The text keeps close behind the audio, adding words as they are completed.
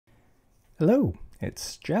Hello,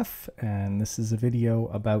 it's Jeff, and this is a video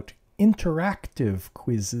about interactive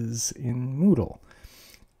quizzes in Moodle.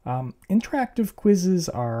 Interactive quizzes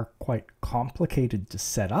are quite complicated to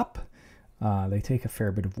set up. They take a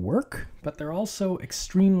fair bit of work, but they're also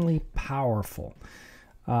extremely powerful.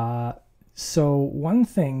 So one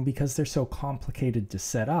thing, because they're so complicated to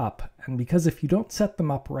set up, and because if you don't set them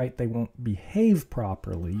up right, they won't behave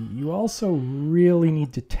properly, you also really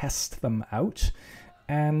need to test them out.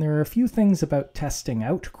 And there are a few things about testing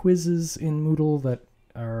out quizzes in Moodle that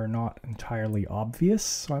are not entirely obvious,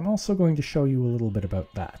 so I'm also going to show you a little bit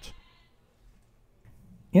about that.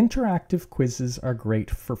 Interactive quizzes are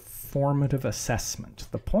great for formative assessment.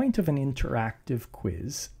 The point of an interactive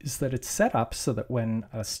quiz is that it's set up so that when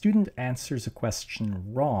a student answers a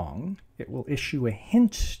question wrong, it will issue a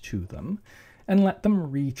hint to them and let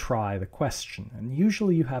them retry the question. And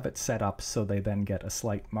usually you have it set up so they then get a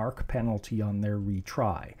slight mark penalty on their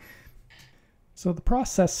retry. So the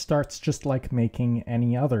process starts just like making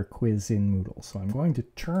any other quiz in Moodle. So I'm going to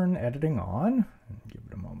turn editing on and give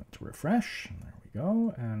it a moment to refresh. And there we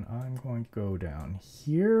go. And I'm going to go down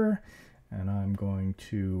here and I'm going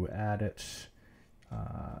to add it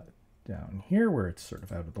down here where it's sort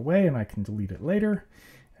of out of the way and I can delete it later.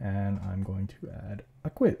 And I'm going to add a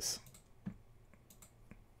quiz.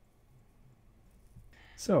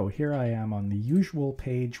 So here I am on the usual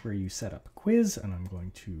page where you set up a quiz, and I'm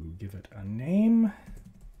going to give it a name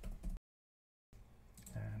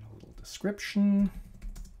and a little description.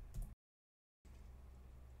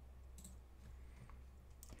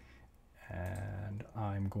 And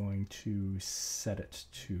I'm going to set it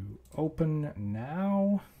to open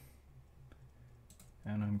now.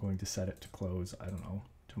 And I'm going to set it to close, I don't know,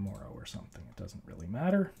 tomorrow or something. It doesn't really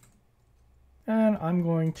matter. And I'm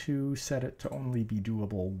going to set it to only be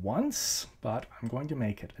doable once, but I'm going to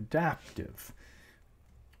make it adaptive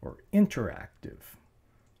or interactive.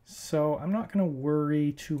 So I'm not going to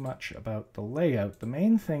worry too much about the layout. The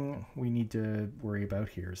main thing we need to worry about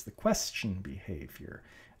here is the question behavior.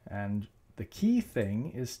 And the key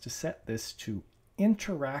thing is to set this to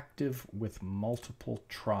interactive with multiple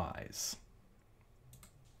tries.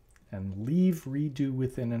 And leave redo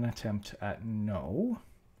within an attempt at no.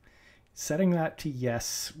 Setting that to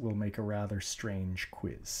yes will make a rather strange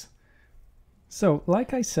quiz. So,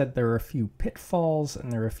 like I said, there are a few pitfalls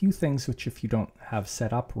and there are a few things which, if you don't have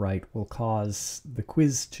set up right, will cause the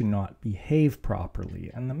quiz to not behave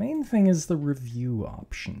properly. And the main thing is the review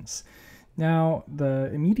options. Now,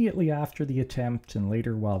 immediately after the attempt and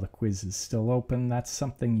later while the quiz is still open, that's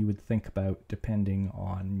something you would think about depending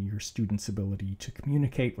on your student's ability to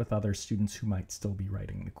communicate with other students who might still be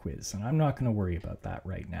writing the quiz. And I'm not going to worry about that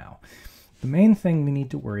right now. The main thing we need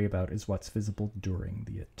to worry about is what's visible during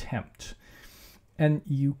the attempt. And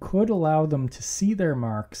you could allow them to see their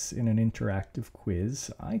marks in an interactive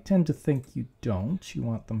quiz. I tend to think you don't. You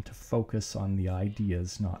want them to focus on the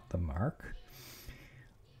ideas, not the mark.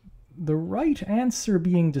 The right answer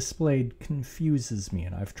being displayed confuses me,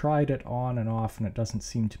 and I've tried it on and off and it doesn't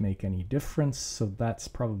seem to make any difference, so that's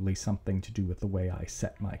probably something to do with the way I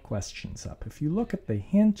set my questions up. If you look at the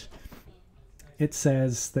hint, it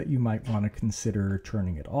says that you might want to consider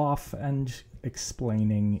turning it off and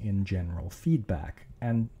explaining in general feedback,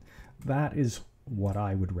 and that is what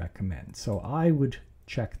I would recommend. So I would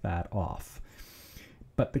check that off.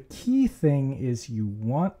 But the key thing is you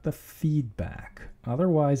want the feedback.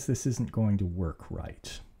 Otherwise, this isn't going to work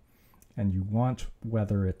right. And you want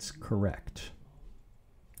whether it's correct.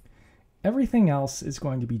 Everything else is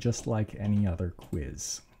going to be just like any other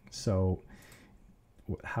quiz. So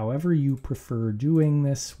however you prefer doing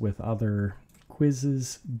this with other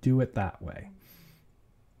quizzes, do it that way.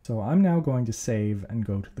 So I'm now going to save and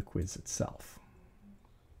go to the quiz itself.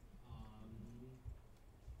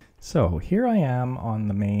 So here I am on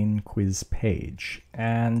the main quiz page,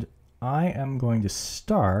 and I am going to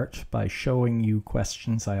start by showing you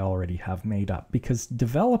questions I already have made up, because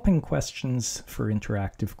developing questions for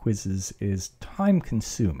interactive quizzes is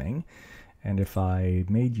time-consuming, and if I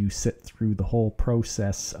made you sit through the whole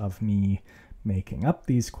process of me making up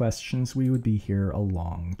these questions, we would be here a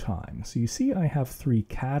long time. So you see I have 3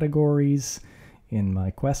 categories in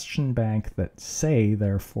my question bank that say,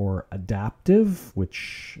 therefore, adaptive,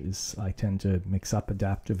 which is, I tend to mix up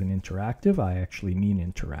adaptive and interactive. I actually mean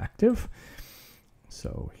interactive.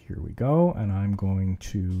 So here we go, and I'm going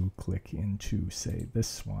to click into, say,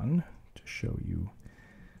 this one to show you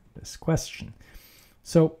this question.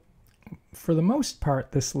 So for the most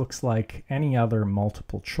part, this looks like any other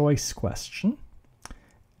multiple choice question.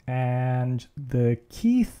 And the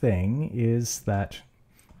key thing is that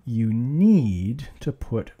you need to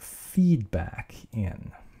put feedback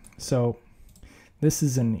in. So This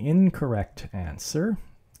is an incorrect answer,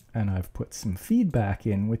 and I've put some feedback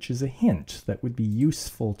in, which is a hint that would be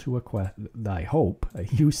useful to I hope, a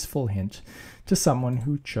useful hint to someone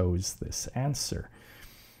who chose this answer.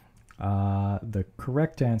 The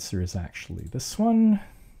correct answer is actually this one.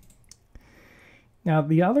 Now,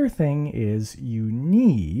 the other thing is you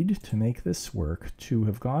need, to make this work, to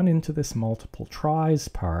have gone into this multiple tries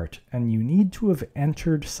part, and you need to have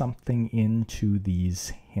entered something into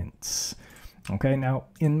these hints. Okay, now,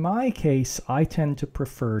 in my case, I tend to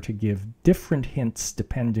prefer to give different hints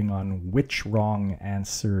depending on which wrong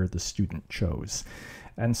answer the student chose.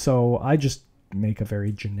 And so I just make a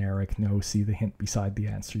very generic no, see the hint beside the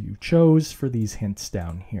answer you chose for these hints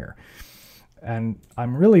down here. And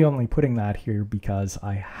I'm really only putting that here because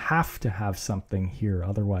I have to have something here,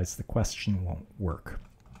 otherwise the question won't work.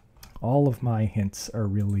 All of my hints are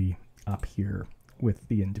really up here with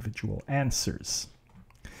the individual answers.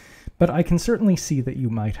 But I can certainly see that you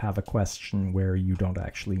might have a question where you don't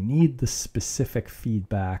actually need the specific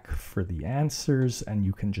feedback for the answers, and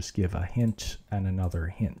you can just give a hint and another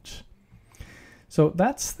hint. So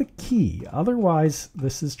that's the key. Otherwise,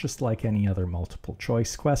 this is just like any other multiple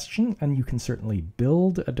choice question, and you can certainly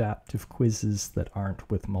build adaptive quizzes that aren't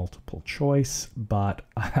with multiple choice, but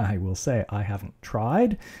I will say I haven't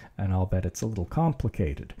tried, and I'll bet it's a little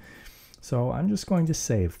complicated. So I'm just going to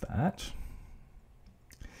save that,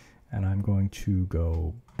 and I'm going to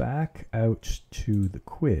go back out to the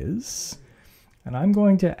quiz, and I'm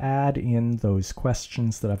going to add in those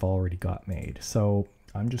questions that I've already got made. So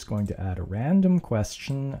I'm just going to add a random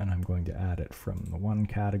question, and I'm going to add it from the one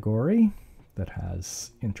category that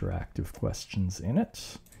has interactive questions in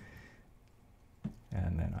it.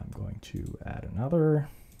 And then I'm going to add another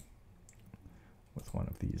with one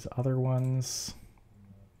of these other ones.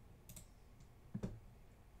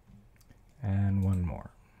 And one more.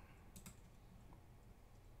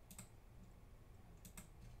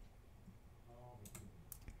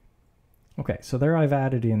 Okay, so there I've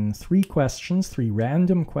added in 3 questions, 3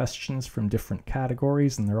 random questions from different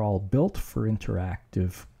categories, and they're all built for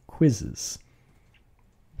interactive quizzes.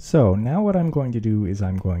 So now what I'm going to do is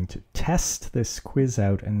I'm going to test this quiz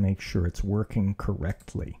out and make sure it's working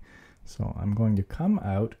correctly. So I'm going to come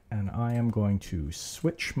out and I am going to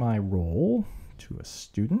switch my role to a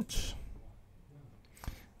student.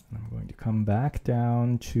 And I'm going to come back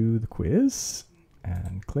down to the quiz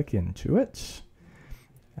and click into it.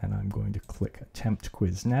 And I'm going to click Attempt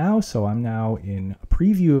Quiz Now. So I'm now in a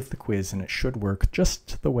preview of the quiz, and it should work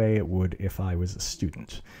just the way it would if I was a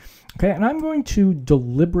student. Okay, and I'm going to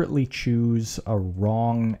deliberately choose a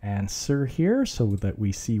wrong answer here so that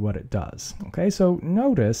we see what it does. Okay, so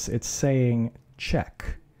notice it's saying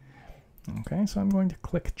check. Okay, so I'm going to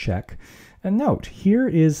click check. And note, here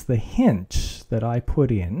is the hint that I put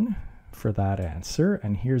in for that answer,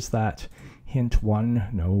 and here's that hint 1,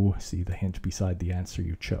 no, see the hint beside the answer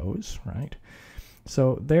you chose, right?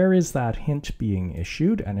 So there is that hint being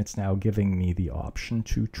issued, and it's now giving me the option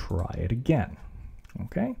to try it again.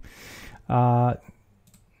 Okay.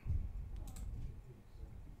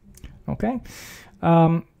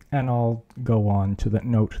 And I'll go on to the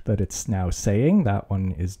note that it's now saying that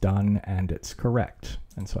one is done and it's correct.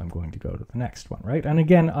 And so I'm going to go to the next one, right? And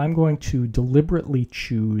again, I'm going to deliberately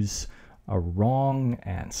choose a wrong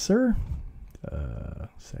answer.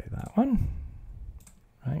 Say that one,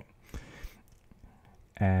 right?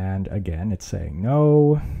 And again, it's saying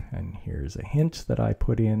no, and here's a hint that I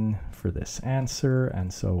put in for this answer,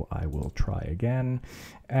 and so I will try again.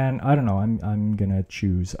 And I don't know, I'm gonna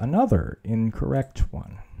choose another incorrect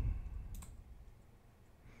one.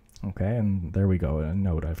 Okay, and there we go. And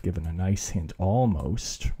note, I've given a nice hint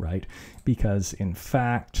almost, right? Because in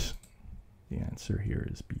fact, the answer here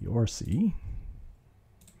is B or C.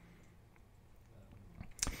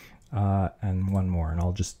 And one more, and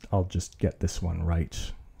I'll just get this one right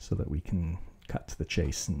so that we can cut to the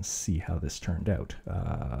chase and see how this turned out.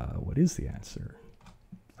 What is the answer?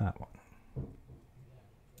 That one.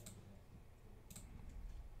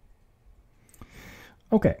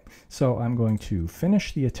 Okay, so I'm going to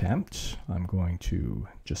finish the attempt. I'm going to,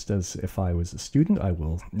 just as if I was a student, I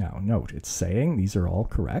will now note it's saying these are all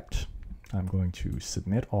correct. I'm going to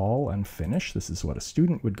submit all and finish. This is what a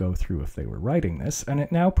student would go through if they were writing this, and it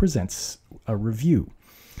now presents a review.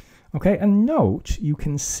 Okay, and note, you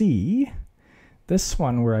can see this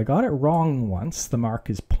one where I got it wrong once, the mark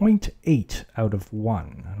is 0.8 out of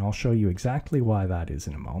 1, and I'll show you exactly why that is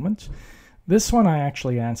in a moment. This one I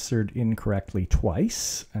actually answered incorrectly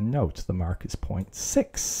twice, and note the mark is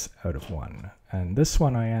 0.6 out of 1. And this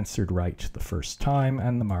one I answered right the first time,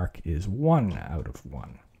 and the mark is 1 out of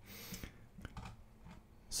 1.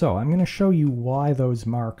 So I'm going to show you why those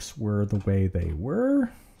marks were the way they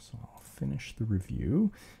were. So I'll finish the review,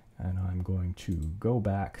 and I'm going to go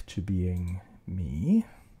back to being me.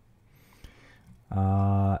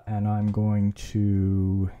 And I'm going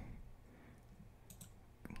to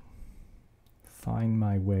find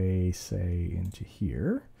my way, say, into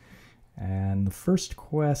here. And the first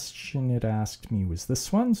question it asked me was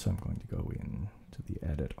this one, so I'm going to go in to the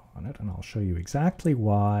edit on it, and I'll show you exactly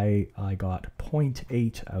why I got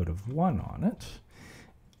 0.8 out of 1 on it.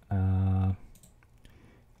 And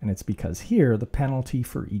it's because here the penalty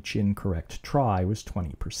for each incorrect try was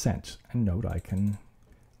 20%. And note I can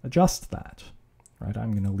adjust that, right?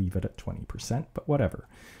 I'm going to leave it at 20%, but whatever.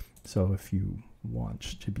 So if you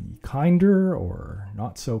want to be kinder or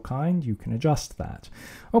not so kind, you can adjust that.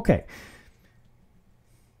 Okay.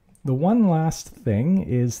 The one last thing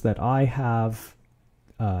is that I have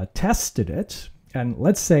tested it, and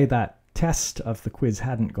let's say that test of the quiz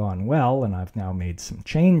hadn't gone well, and I've now made some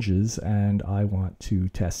changes, and I want to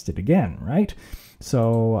test it again, right?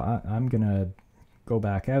 So I'm going to go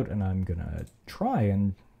back out, and I'm going to try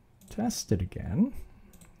and test it again,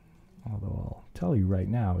 although I'll tell you right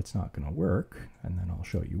now it's not going to work, and then I'll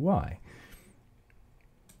show you why.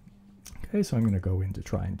 Okay, so I'm going to go in to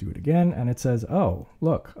try and do it again, and it says, oh,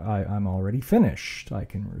 look, I'm already finished. I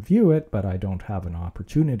can review it, but I don't have an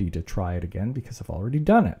opportunity to try it again because I've already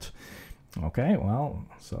done it. Okay, well,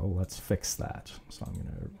 so let's fix that. So I'm going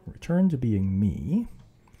to return to being me,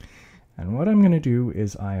 and what I'm going to do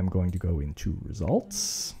is I am going to go into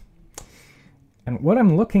results, and what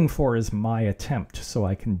I'm looking for is my attempt, so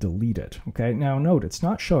I can delete it. Okay, now note, it's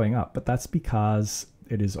not showing up, but that's because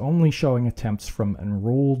it is only showing attempts from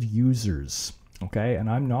enrolled users, okay? And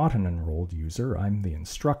I'm not an enrolled user, I'm the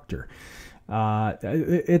instructor.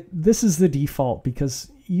 This is the default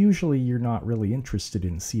because usually you're not really interested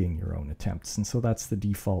in seeing your own attempts, and so that's the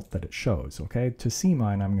default that it shows, okay? To see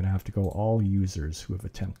mine, I'm going to have to go all users who have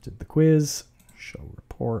attempted the quiz, show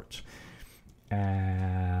report,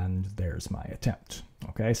 and there's my attempt,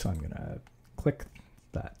 okay? So I'm going to click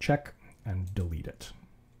that check and delete it.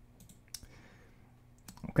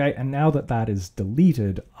 Okay, and now that that is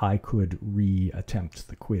deleted, I could re-attempt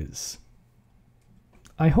the quiz.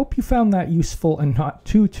 I hope you found that useful and not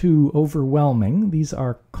too overwhelming. These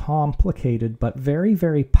are complicated, but very,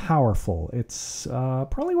 very powerful. It's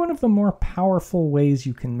probably one of the more powerful ways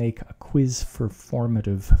you can make a quiz for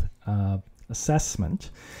formative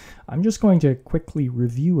assessment. I'm just going to quickly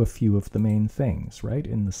review a few of the main things, right?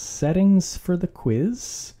 In the settings for the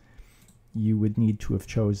quiz, you would need to have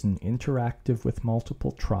chosen interactive with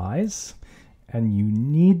multiple tries, and you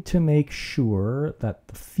need to make sure that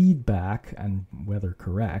the feedback, and whether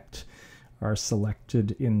correct, are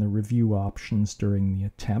selected in the review options during the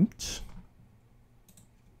attempt.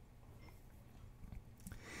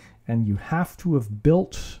 And you have to have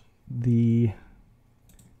built the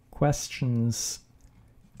questions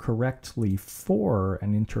correctly for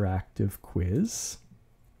an interactive quiz.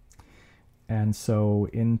 And so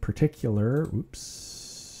in particular,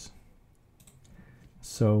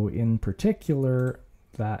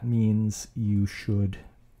 that means you should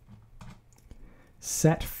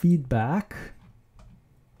set feedback,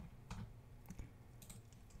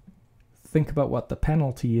 think about what the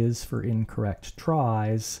penalty is for incorrect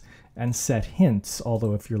tries, and set hints,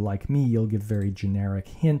 although if you're like me, you'll give very generic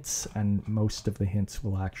hints, and most of the hints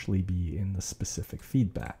will actually be in the specific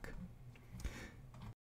feedback.